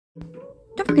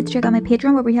Don't forget to check out my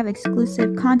Patreon where we have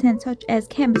exclusive content such as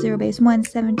Camp Zero Base 1,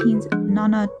 17's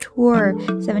Nana Tour,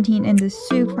 17 in the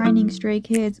Soup, Finding Stray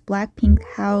Kids, Blackpink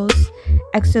House,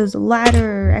 EXO's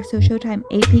Ladder, EXO Showtime,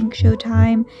 A-Pink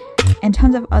Showtime, and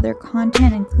tons of other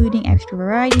content including extra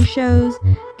variety shows,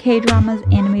 K-dramas,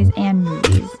 animes, and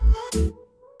movies.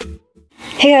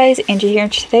 Hey guys, Angie here,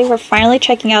 and today we're finally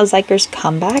checking out Xikers'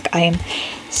 comeback. I am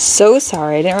so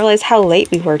sorry, I didn't realize how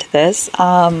late we were to this.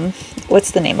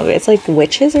 What's the name of it? It's like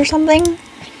Witches or something?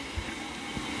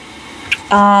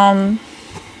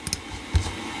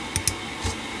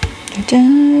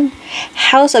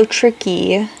 House of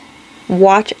Tricky,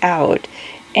 Watch Out.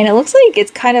 And it looks like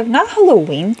it's kind of not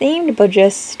Halloween themed, but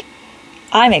just,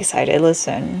 I'm excited,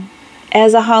 listen.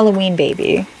 As a Halloween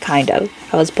baby, kind of.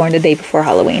 I was born the day before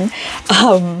Halloween.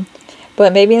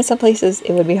 But maybe in some places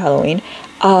it would be Halloween.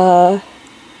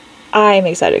 I'm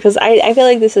excited because I feel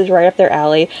like this is right up their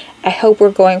alley. I hope we're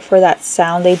going for that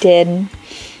sound they did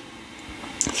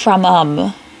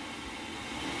from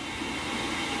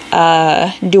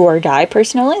Do or Die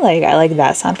personally. Like, I like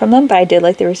that sound from them, but I did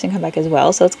like the recent comeback as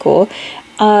well, so it's cool.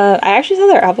 I actually saw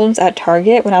their albums at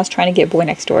Target when I was trying to get Boy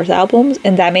Next Door's albums,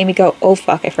 and that made me go, oh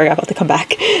fuck, I forgot about the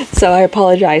comeback. So I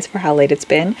apologize for how late it's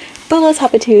been, but let's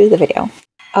hop into the video.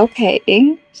 Okay,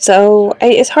 so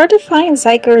it's hard to find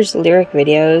Xikers lyric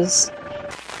videos,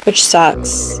 which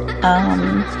sucks.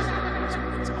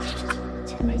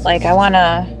 Like, I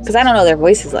wanna, because I don't know their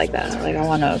voices like that, like I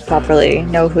wanna properly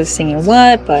know who's singing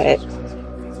what, but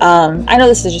I know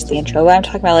this is just the intro, but I'm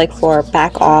talking about like for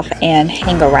Back Off and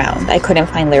Hang Around. I couldn't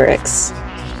find lyrics.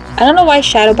 I don't know why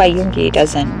Shadow by Yoongi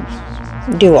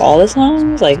doesn't do all the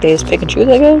songs, like they just pick and choose,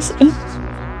 I guess.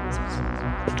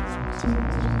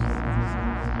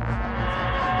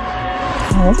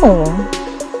 Oh.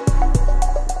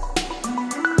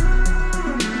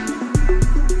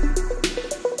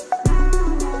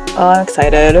 Oh, I'm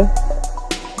excited.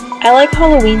 I like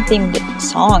Halloween themed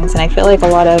songs, and I feel like a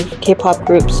lot of K-pop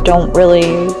groups don't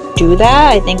really do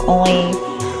that. I think only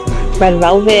Red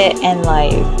Velvet and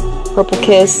like Purple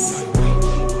Kiss,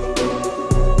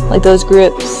 like those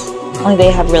groups, only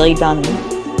they have really done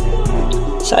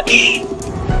such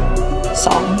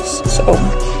songs. So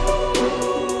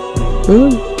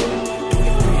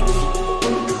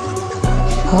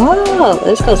oh,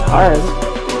 this goes hard.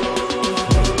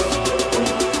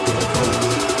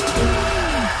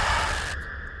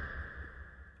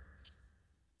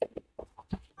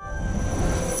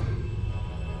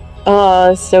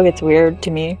 It still gets weird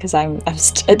to me because I'm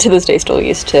to this day still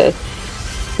used to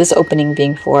this opening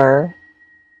being for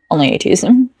only ATs.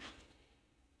 I'm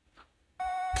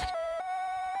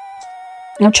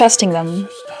trusting them.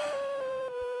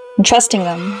 I'm trusting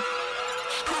them.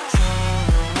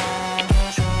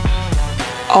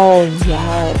 Oh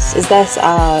yes, is this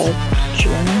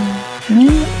June?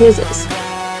 Who is this?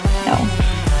 No.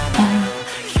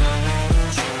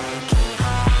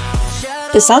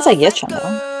 This sounds like Yecheon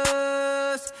though.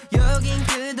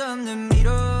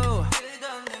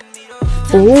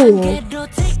 Ooh.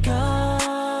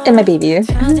 And my baby.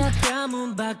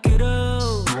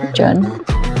 June.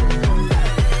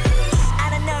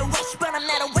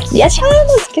 Yecheon,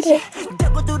 let's get it.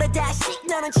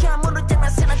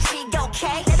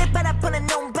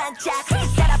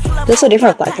 This is so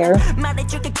different with black hair.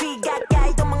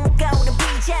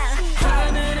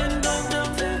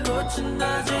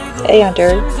 Hey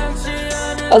Hunter.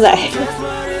 Oh, that.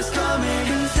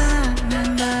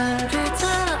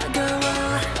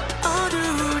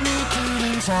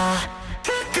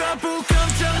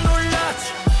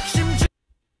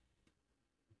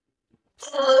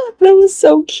 That was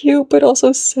so cute, but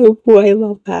also so cool. I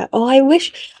love that. Oh, I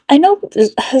know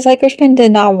Xikers fan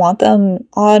did not want them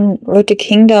on Road to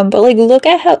Kingdom, but like, look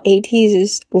at how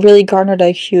ATEEZ really garnered a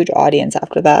huge audience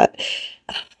after that.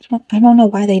 I don't know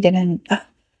why they didn't.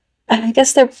 I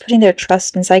guess they're putting their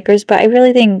trust in Xikers, but I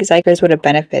really think Xikers would have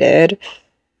benefited.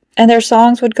 And their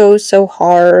songs would go so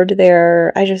hard.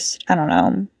 I don't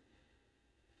know.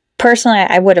 Personally,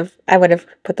 I would have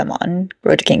put them on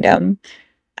Road to Kingdom.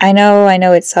 I know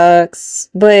it sucks,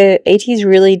 but ATEEZ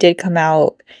really did come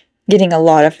out getting a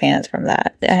lot of fans from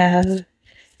that. I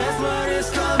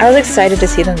was excited to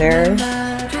see them there.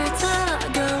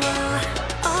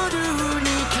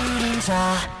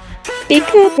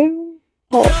 Peekaboo.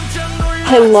 Oh,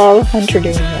 I love Hunter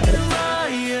doing that.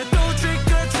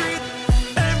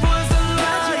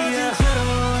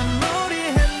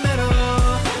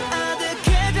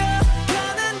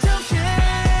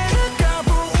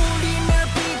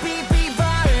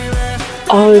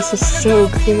 Oh, this is so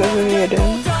good.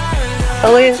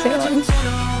 Oh, look at this one.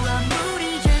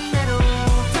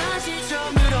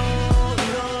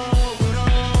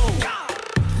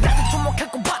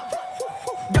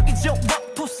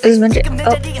 Is Minjay?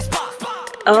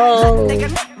 Oh.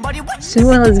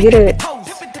 Soon, let's get it.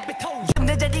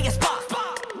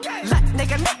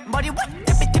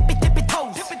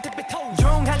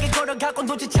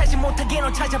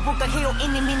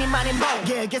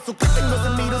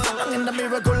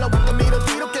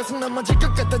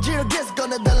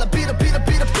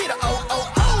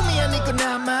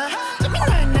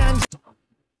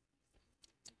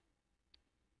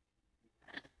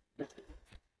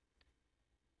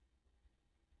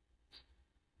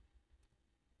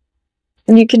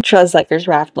 You can trust Xikers'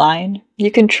 rap line.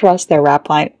 You can trust their rap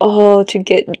line. Oh, to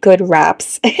get good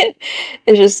raps.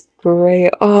 It's just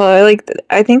great. Oh,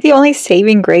 I think the only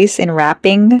saving grace in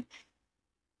rapping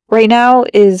right now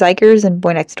is Xikers and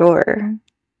Boy Next Door.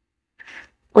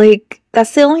 Like,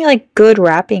 that's the only like good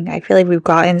rapping I feel like we've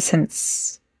gotten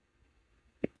since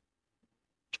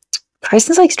probably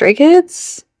since like Stray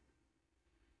Kids.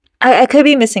 I could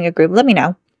be missing a group, let me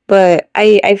know. But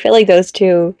I feel like those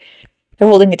two, they're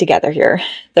holding it together here.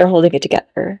 They're holding it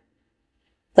together.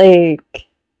 Like,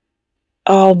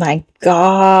 oh my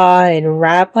god,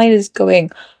 rap line is going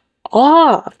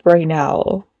off right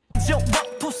now.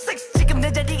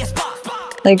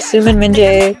 Like Sumin,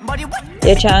 Minjay,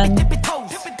 Ye-chan.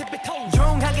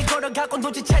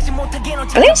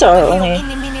 I think those are only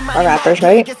our rappers,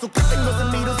 right?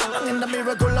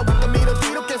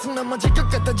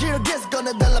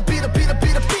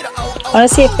 I want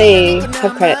to see if they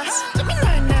have credits.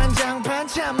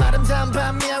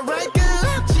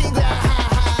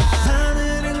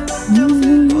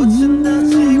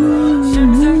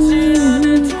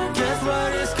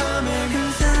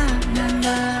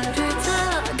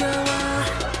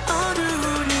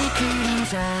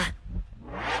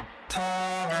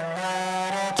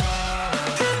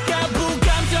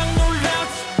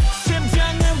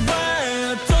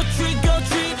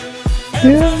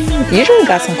 Usually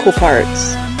got some cool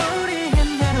parts.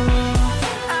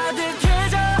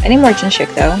 I need more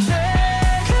Jinshik though.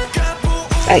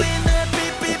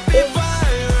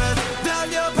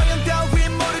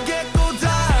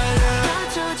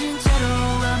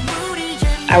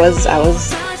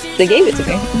 They gave it to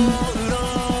me.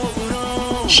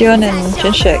 Shion and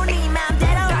Jinshik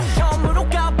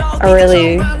are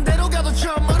really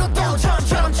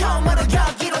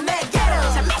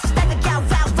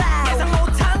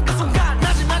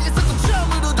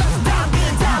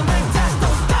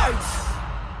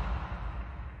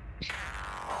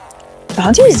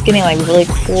Hanji is getting like really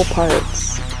cool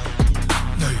parts.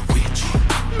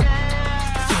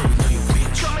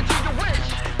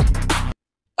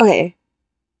 Okay.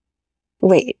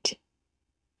 Wait.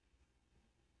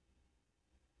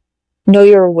 Know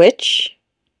you're a witch?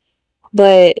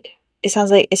 But it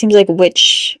seems like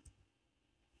witch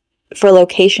for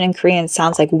location in Korean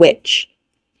sounds like witch.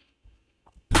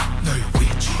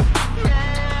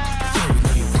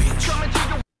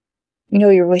 You know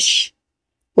your wish.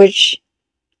 Which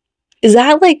is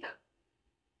that like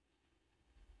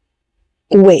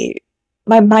wait.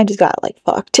 My mind just got like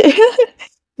fucked.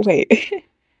 Wait.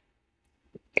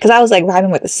 Because I was like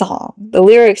vibing with the song. The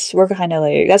lyrics were kind of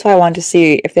like, that's why I wanted to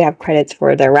see if they have credits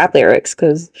for their rap lyrics.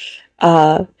 Because,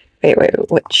 wait,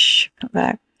 which, come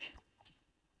back.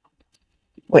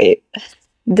 Wait,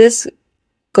 this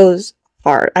goes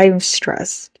hard. I'm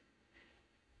stressed.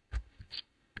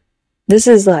 This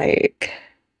is like,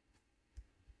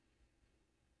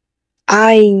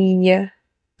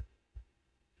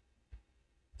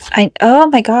 oh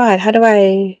my god, how do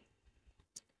I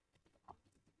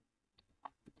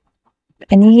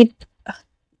need,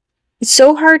 it's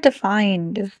so hard to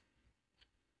find.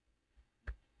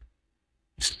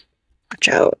 Watch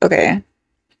out, okay.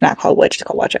 Not called witch, it's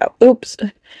called watch out. Oops.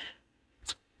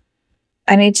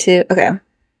 I need to, okay.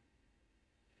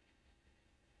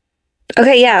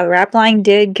 Okay, yeah, Rapline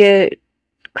did get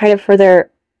credit for their,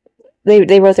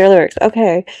 they wrote their lyrics.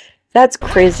 Okay, that's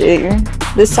crazy.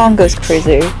 This song goes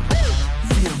crazy.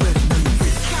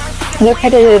 They're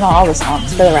credited on all the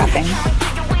songs for the rapping.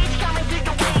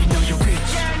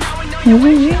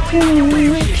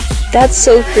 That's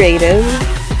so creative.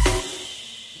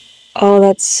 Oh,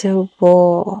 that's so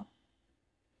cool.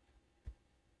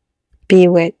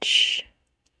 Bewitch.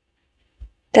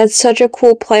 That's such a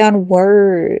cool play on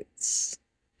words.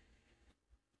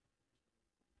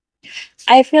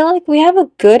 I feel like we have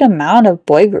a good amount of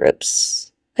boy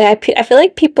groups. I feel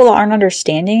like people aren't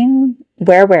understanding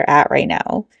where we're at right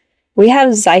now. We have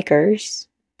Xikers,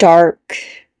 dark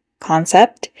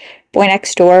concept. Boy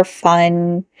Next Door,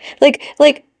 fun. Like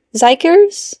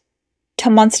Xikers to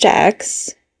Monsta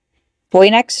X. Boy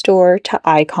Next Door to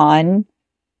Icon.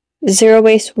 Zero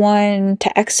Waste 1 to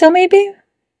EXO, maybe?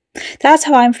 That's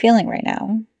how I'm feeling right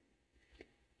now.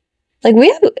 Like we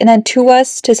have, and then to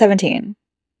us to 17.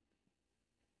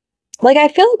 Like I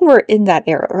feel like we're in that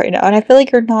era right now, and I feel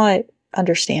like you're not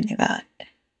understanding that.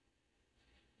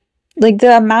 Like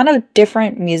the amount of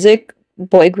different music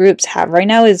boy groups have right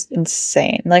now is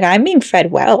insane. Like I'm being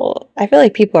fed well. I feel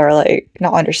like people are like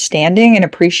not understanding and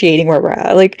appreciating where we're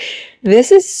at. Like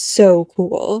this is so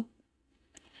cool.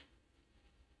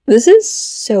 This is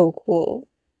so cool.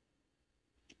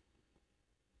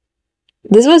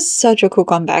 This was such a cool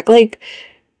comeback. Like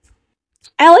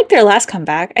I like their last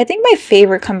comeback. I think my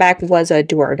favorite comeback was a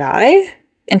Do or Die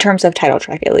in terms of title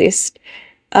track at least.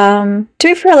 To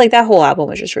be fair, like that whole album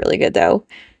was just really good though.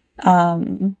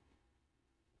 Um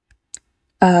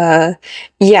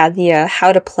yeah, the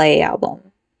How to Play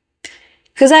album.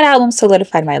 Because that album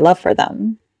solidified my love for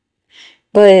them.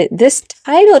 But this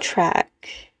title track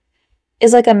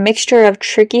is like a mixture of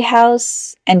Tricky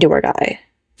House and Do or Die.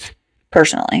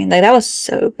 Personally. Like that was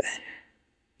so good.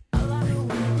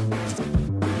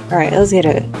 Alright, let's get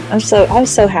it. I'm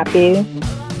so happy.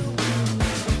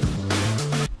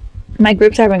 My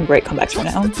groups are having great comebacks right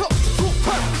now.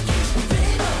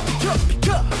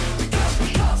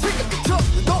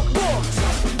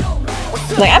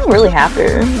 Like, I'm really happy.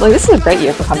 Like, this is a great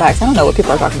year for comebacks. I don't know what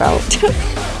people are talking about.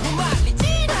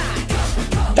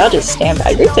 I'll just stand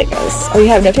by. Agree take us. Oh, you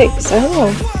have no takes. I don't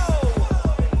know.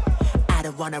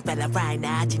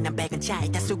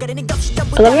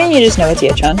 I love when you just know it's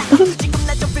Yeon.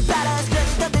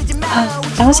 I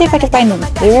want to see if I can find the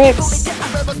lyrics.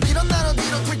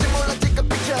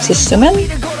 Is this Sumin?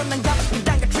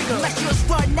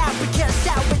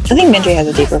 I think Minjae has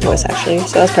a deeper voice actually,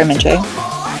 so that's probably Minjae.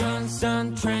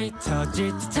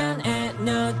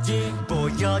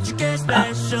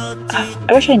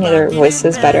 I wish I knew their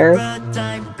voices better.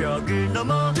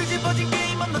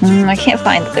 I can't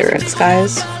find the lyrics,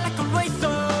 guys. You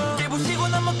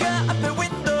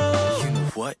know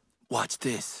what? Watch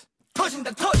this.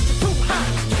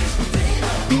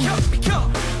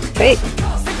 Wait.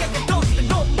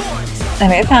 I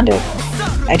may have found it.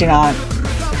 I do not.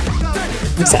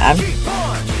 I'm sad.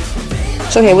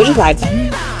 It's okay, we'll just vibe then.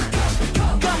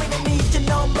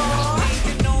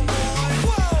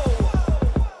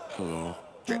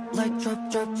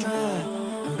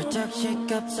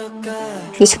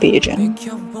 This could be Yujin.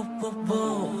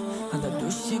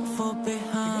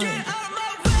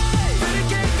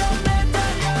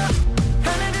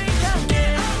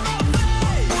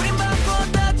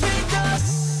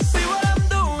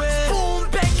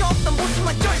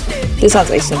 This sounds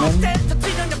like Sumin,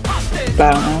 but I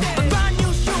don't know.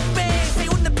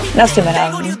 Not Sumin,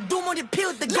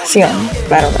 Sion,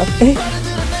 but I don't know.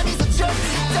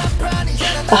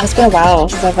 Oh, it's been a while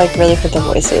since I've like really heard the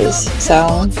voices,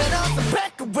 so.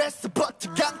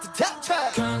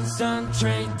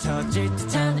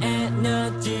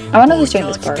 I wonder who's doing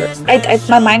this part.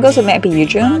 My mind goes it might be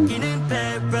Yujin,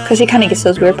 because he kind of gets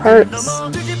those weird parts,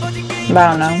 but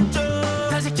I don't know.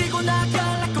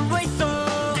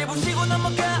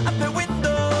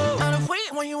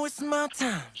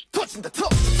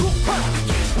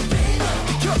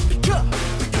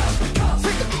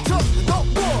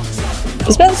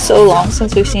 It's been so long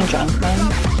since we've seen Jungkook.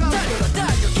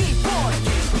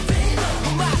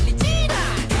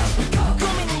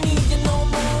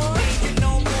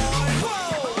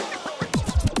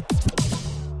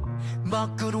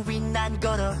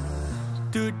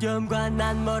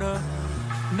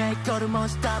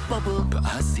 But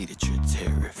I see that you're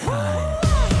terrified.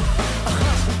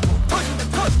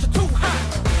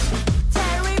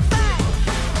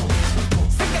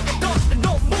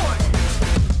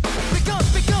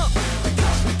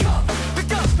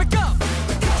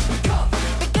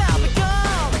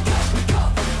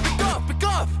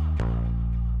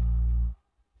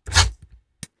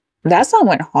 That song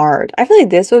went hard. I feel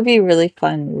like this would be really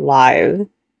fun live.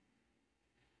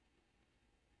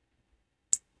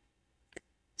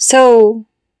 So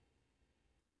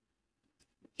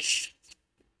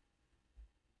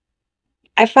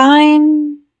I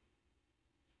find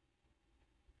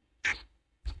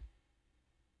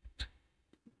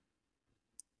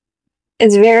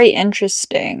it's very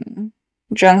interesting.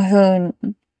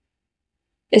 Junghoon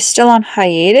is still on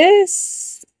hiatus.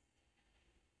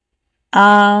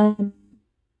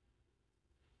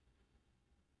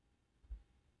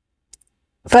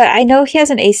 But I know he has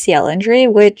an ACL injury,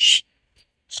 which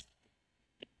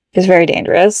is very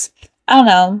dangerous. I don't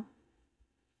know.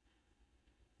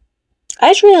 I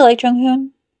just really like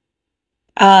Junghoon.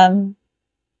 I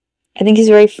think he's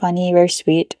very funny, very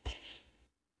sweet.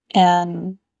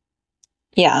 And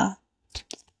yeah.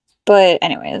 But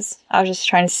anyways, I was just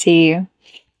trying to see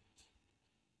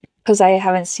because I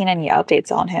haven't seen any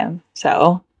updates on him.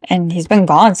 So, and he's been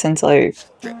gone since like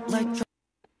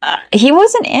he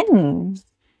wasn't in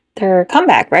their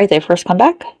comeback, right? Their first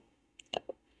comeback,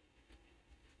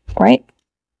 right?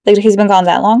 Like he's been gone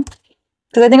that long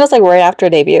because I think it was like right after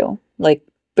debut, like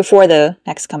before the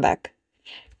next comeback.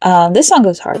 This song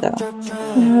goes hard though.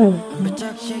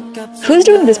 Who's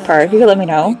doing this part? You could let me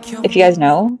know if you guys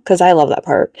know, because I love that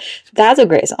part. That's a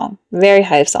great song. Very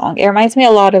hype song. It reminds me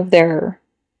a lot of their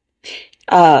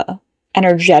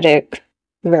energetic,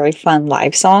 very fun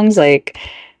live songs. Like,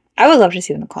 I would love to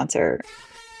see them in concert.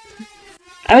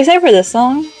 I'm excited for this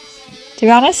song. To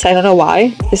be honest, I don't know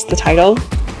why. It's the title.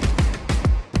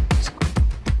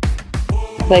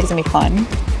 I feel like it's gonna be fun.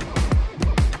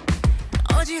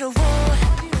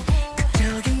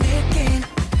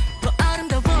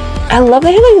 I love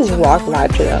they have like this rock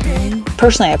vibe to them.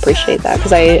 Personally, I appreciate that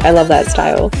because I love that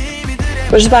style.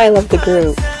 Which is why I love the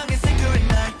group.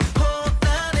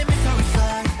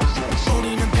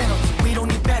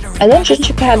 I love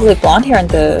Jessica had like blonde hair in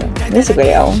the music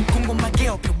video.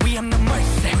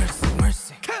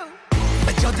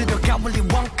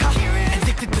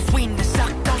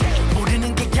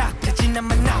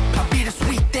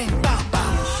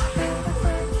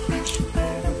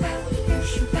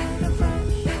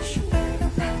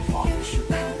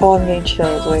 Oh, I'm getting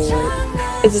chills. Wait.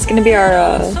 Is this gonna be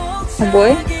our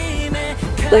boy?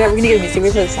 Like, are we gonna get a music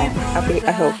video for this song?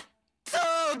 I hope.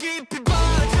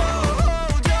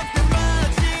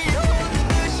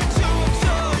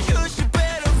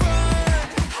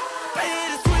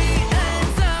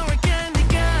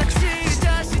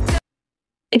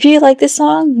 If you like this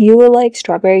song, you will like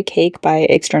Strawberry Cake by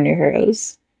External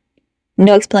Heroes.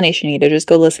 No explanation needed, just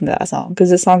go listen to that song,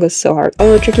 because this song goes so hard.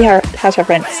 Oh, Tricky House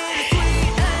Reference.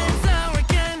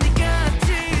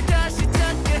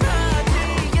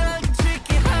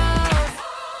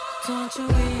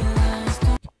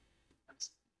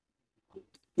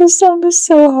 This song is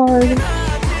so hard.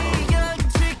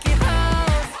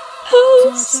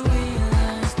 House.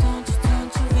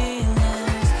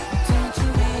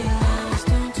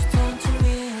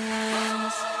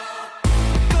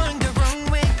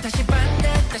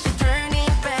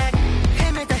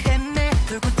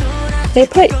 They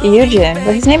put Eugene,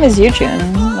 but his name is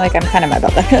Eugene. Like, I'm kind of mad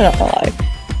about that, I don't know why.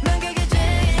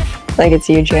 Like, it's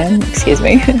Eugene, excuse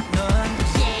me.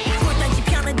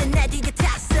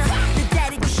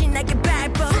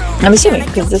 I'm assuming,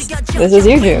 because this is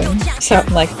Eugene. So,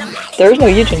 I'm like, there's no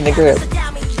Eugene in the group.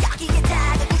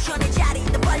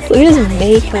 Look at his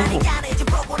makeup.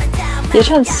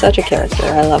 Eugene is such a character,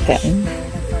 I love him.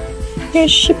 You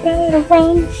should better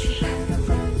run.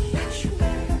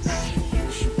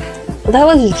 That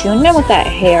was Junmin with that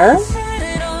hair?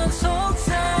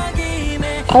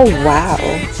 Oh wow.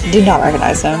 Did not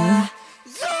recognize him.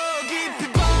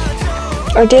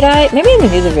 Or did I? Maybe in the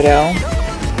music video.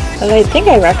 But I think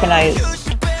I recognized.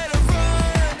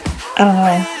 I don't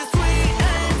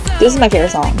know. This is my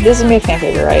favorite song. This is my fan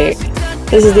favorite, right?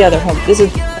 This is the other this is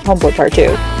Homeboy part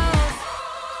 2.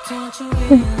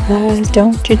 Realize,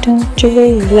 don't you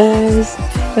realize,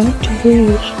 don't you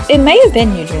realize. It may have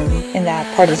been Eugene in that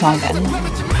part of the song then.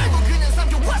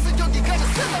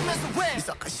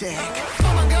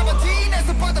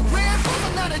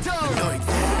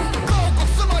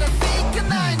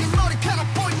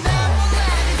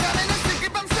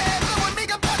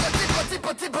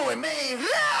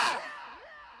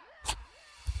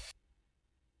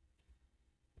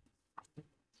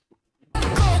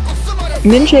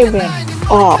 Min Jae-win.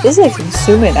 Oh, this is like some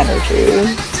Sumin energy.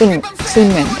 Sunmin.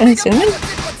 And Sumin?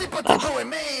 Oh.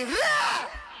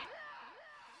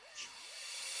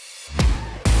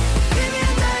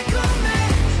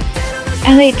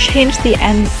 And they changed the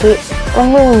end.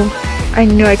 Oh, I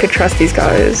knew I could trust these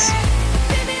guys.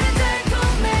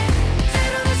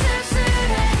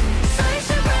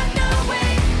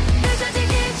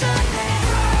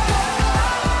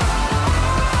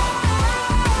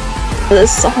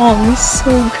 This song is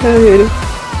so good.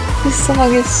 This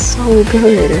song is so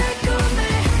good.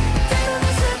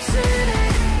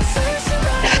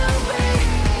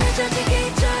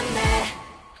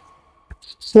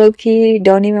 Low-key,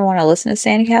 don't even want to listen to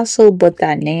Sandcastle, but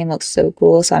that name looks so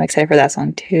cool, so I'm excited for that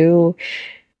song too.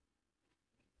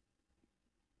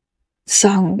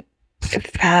 Song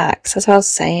facts, that's what I was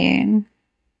saying.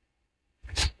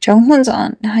 Junghoon's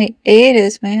on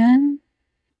hiatus, man.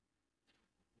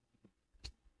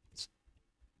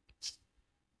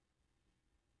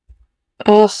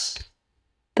 Ugh,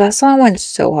 that song went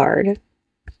so hard.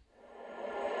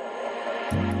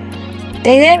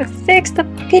 They didn't fix the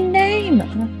fucking name.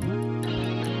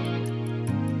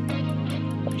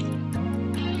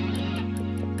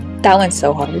 That one's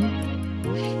so hard.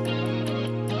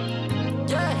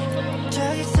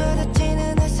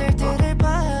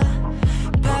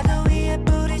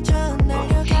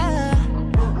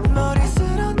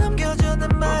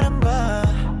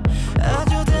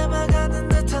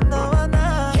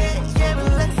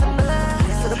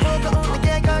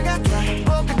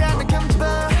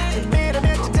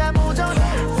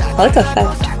 I like the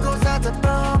effect.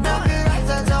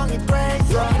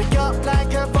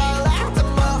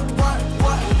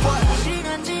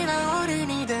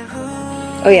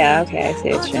 Oh yeah, okay, I see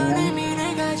it's genuine.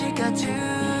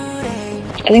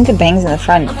 I think the bangs in the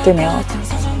front threw me off.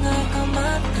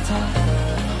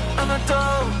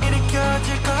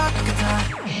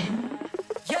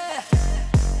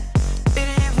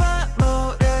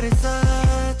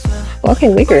 Okay,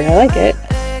 weaker, I like it.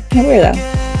 Kind of weird though.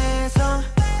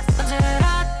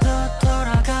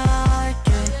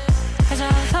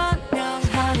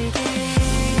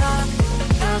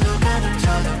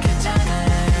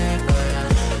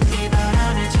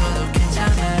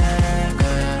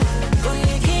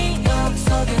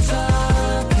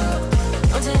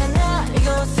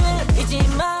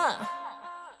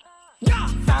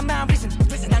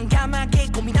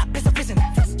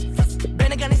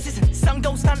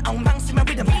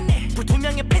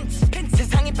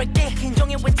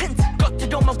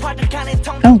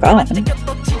 Oh god.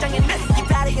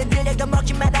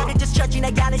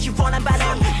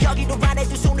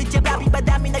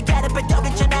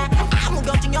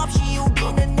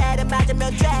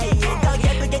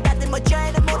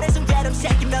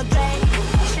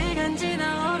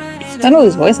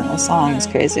 Sano's voice in the song is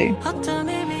crazy.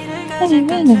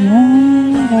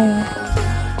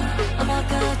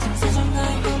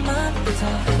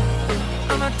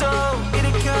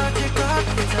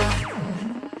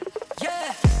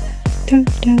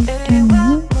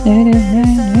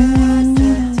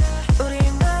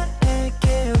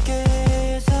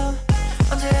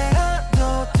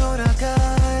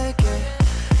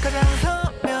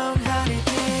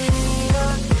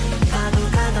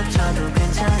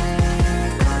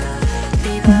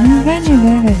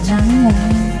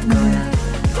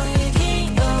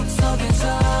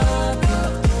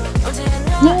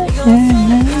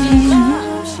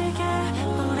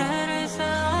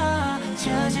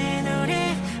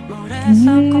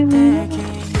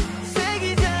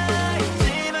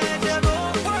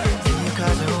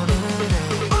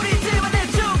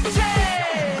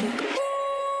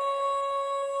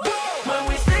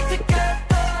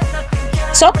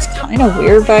 Song's kind of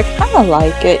weird, but I kind of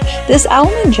like it. This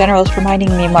album in general is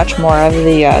reminding me much more of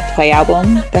the Play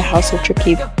album, the House of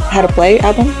Tricky How to Play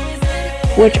album,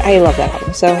 which I love that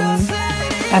album, so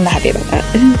I'm happy about that.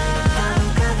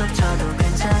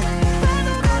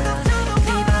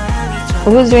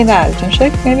 Who was doing that?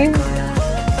 Jinshik, maybe?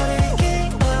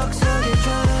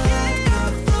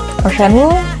 Or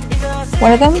Shenwu?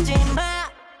 One of them?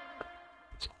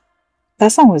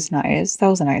 That song was nice. That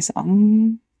was a nice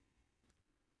song.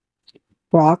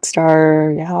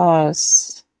 Rockstar,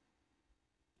 yes.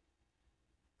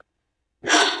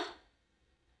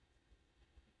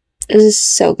 This is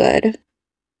so good.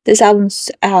 This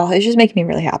album's, oh, it's just making me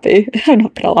really happy. I'm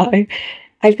not gonna lie.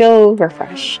 I feel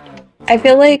refreshed. I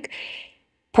feel like,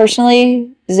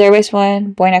 personally, Zero Base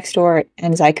One, Boy Next Door,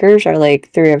 and Xikers are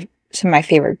like three of some of my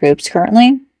favorite groups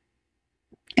currently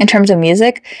in terms of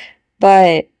music.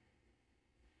 But,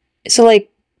 so like,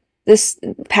 this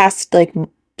past, like,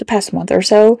 the past month or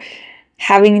so,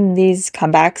 having these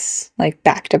comebacks like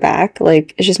back to back,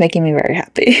 like it's just making me very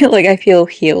happy. Like I feel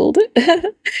healed.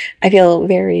 I feel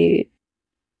very,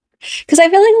 because I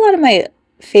feel like a lot of my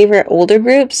favorite older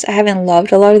groups, I haven't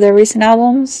loved a lot of their recent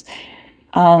albums,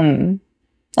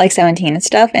 like 17 and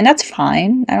stuff, and that's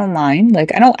fine. I don't mind.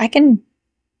 Like I can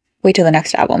wait till the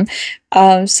next album.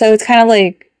 So it's kind of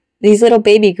like these little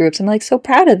baby groups. I'm like so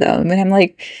proud of them, and I'm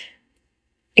like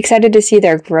excited to see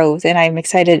their growth, and I'm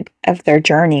excited of their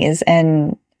journeys.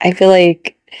 And I feel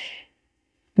like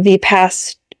the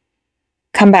past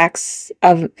comebacks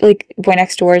of like Boy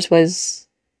Next Doors was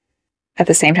at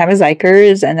the same time as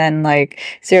Xikers, and then like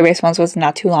Zero Base Ones was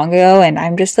not too long ago, and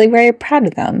I'm just like very proud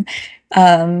of them.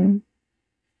 And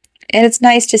it's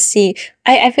nice to see.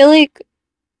 I feel like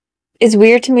it's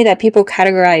weird to me that people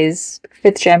categorize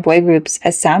 5th gen boy groups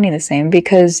as sounding the same,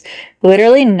 because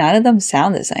literally none of them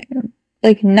sound the same.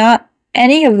 Like, not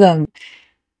any of them.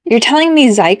 You're telling me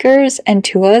Xikers and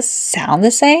Tuas sound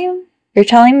the same? You're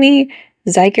telling me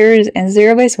Xikers and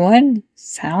Zero Base One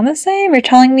sound the same? You're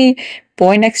telling me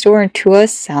Boy Next Door and Tuas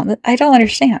sound I don't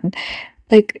understand.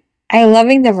 Like, I'm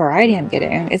loving the variety I'm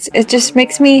getting. It just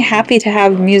makes me happy to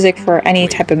have music for any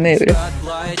type of mood.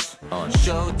 I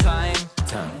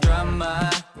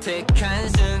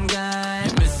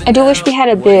do wish we had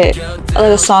a bit like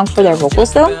a song for their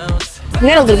vocals though. We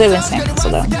had a little bit of instant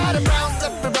castle though.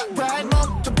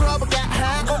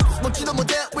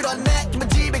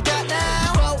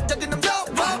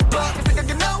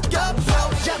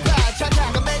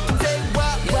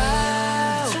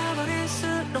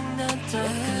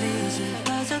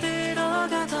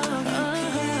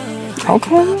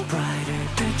 Okay.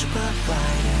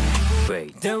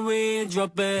 Then we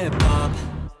drop it pop.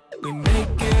 We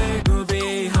make it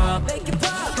groovy hop. Make it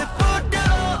pop.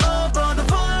 over the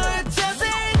floor.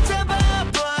 자세히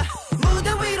잡아봐. 무대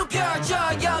위로 펼쳐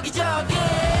여기저기.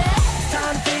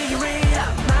 Time to figure it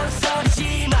out.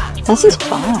 망설이지 마. This is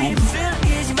fine.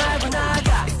 즐기지 말고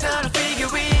나가. It's time to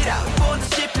figure it out.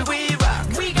 보다시피 we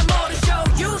rock. We got more to show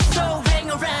you, so hang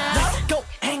around. Go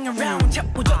hang around.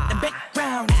 잡고 줬던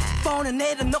background. 폰에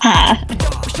내려놓고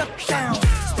shut down.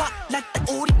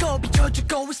 우리 거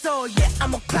비춰주고 있어. Yeah,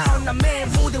 I'm a clown. 난 매일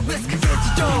무대 위에서 크게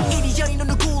지져. 이리저리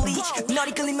너는 굴리.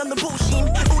 너리 끌리면 넌 부심.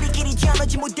 우리끼리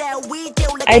전하지 못해.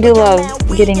 I do love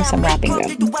getting some rapping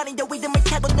done.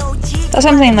 That's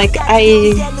something like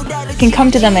I can come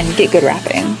to them and get good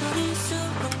rapping.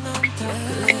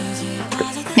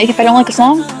 Like if I don't like a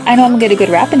song, I know I'm gonna get a good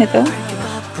rap in it though.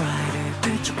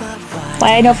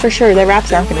 Like I know for sure their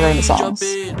raps aren't gonna ruin the songs.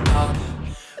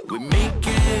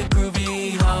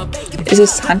 Is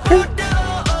this Hunter?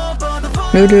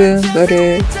 Voodoo. I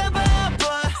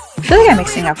feel like I'm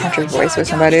mixing up Hunter's voice with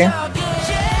somebody.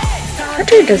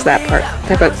 Hunter does that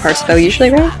type of parts though usually,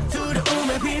 right?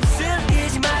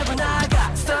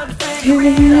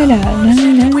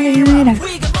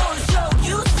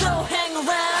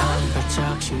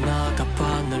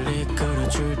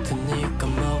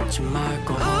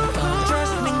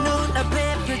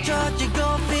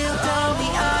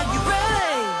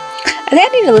 I think I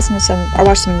need to listen to some or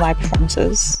watch some live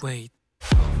performances. Wait.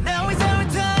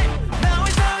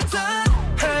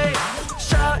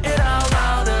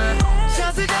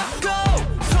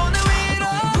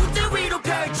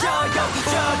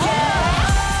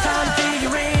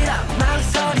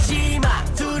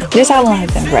 This album has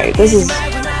been great. This is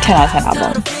 10 out of 10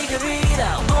 album.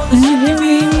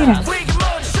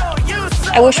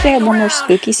 I wish we had one more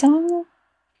spooky song.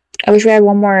 I wish we had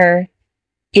one more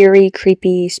eerie,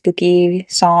 creepy, spooky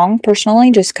song,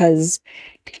 personally, just because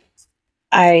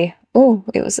oh,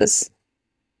 wait, what's this?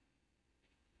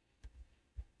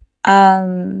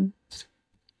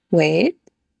 Wait.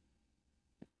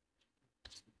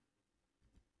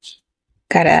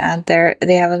 Gotta add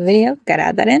they have a video, gotta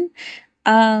add that in.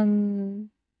 I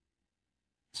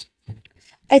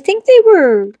think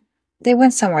they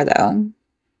went somewhere though.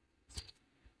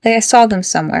 Like I saw them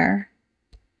somewhere.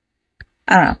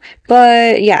 I don't know.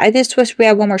 But yeah, I just wish we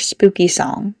had one more spooky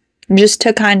song. Just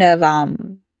to kind of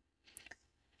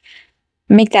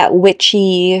make that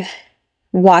witchy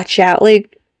watch out.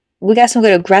 Like we got some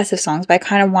good aggressive songs, but I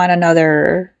kind of want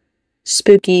another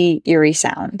spooky, eerie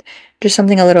sound. Just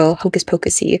something a little hocus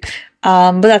pocusy.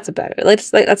 But that's about it.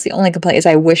 That's the only complaint is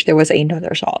I wish there was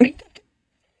another song.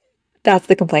 That's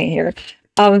the complaint here.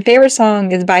 Favorite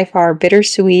song is by far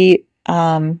Bittersweet,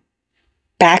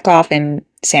 Back Off, and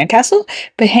Sandcastle.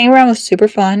 But Hang Around was super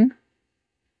fun.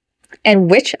 And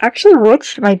Witch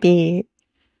might be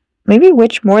maybe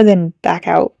Witch more than Back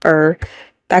Out or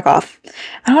Back Off.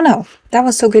 I don't know. That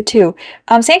was so good too.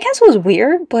 Sandcastle was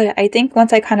weird, but I think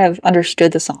once I kind of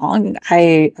understood the song,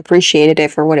 I appreciated it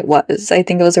for what it was. I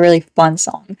think it was a really fun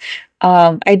song.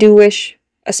 I do wish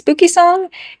a spooky song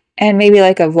and maybe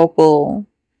like a vocal.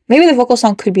 Maybe the vocal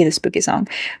song could be the spooky song.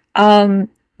 But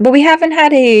we haven't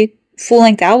had a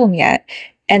full-length album yet,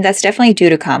 and that's definitely due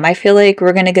to come. I feel like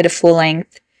we're gonna get a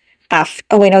full-length after.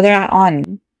 Oh wait, no, they're not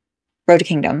on Road to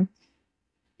Kingdom.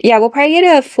 Yeah, we'll probably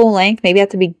get a full length maybe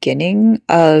at the beginning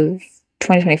of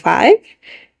 2025.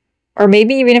 Or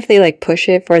maybe even if they like push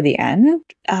it for the end.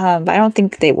 But I don't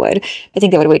think they would. I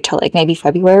think they would wait till like maybe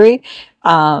February.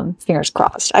 Fingers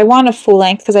crossed. I want a full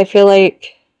length because I feel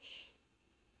like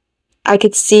I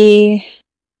can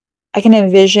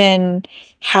envision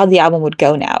how the album would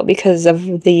go now because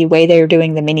of the way they're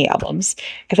doing the mini albums.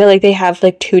 I feel like they have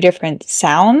like two different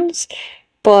sounds,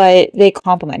 but they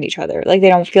complement each other. Like they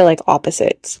don't feel like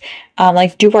opposites.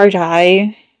 Like Do or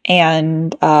Die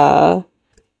and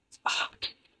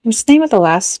what's the name of the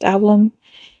last album?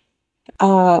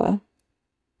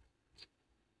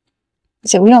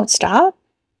 Is it We Don't Stop?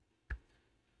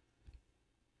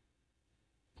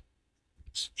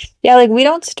 Yeah, like We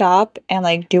Don't Stop and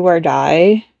like Do or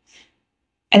Die.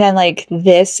 And then like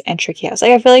this and Tricky House.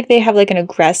 Like I feel like they have like an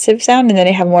aggressive sound and then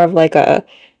they have more of like a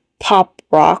pop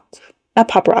rock not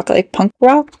pop rock, like punk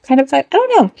rock kind of vibe. I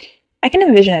don't know. I can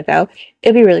envision it though.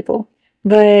 It'd be really cool.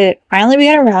 But finally we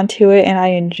got around to it and I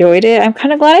enjoyed it. I'm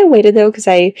kind of glad I waited though, because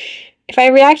if I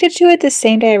reacted to it the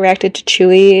same day I reacted to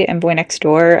Chewy and Boy Next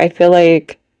Door, I feel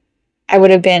like I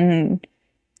would have been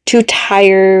too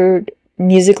tired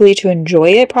musically to enjoy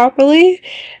it properly.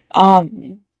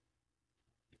 And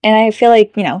I feel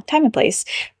like, time and place.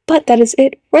 But that is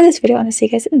it for this video. And I'll see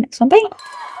you guys in the next one. Bye!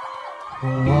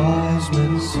 Wise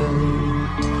men say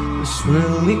it's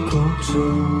really cool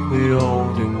to be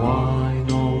holding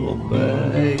wine all the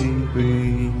way.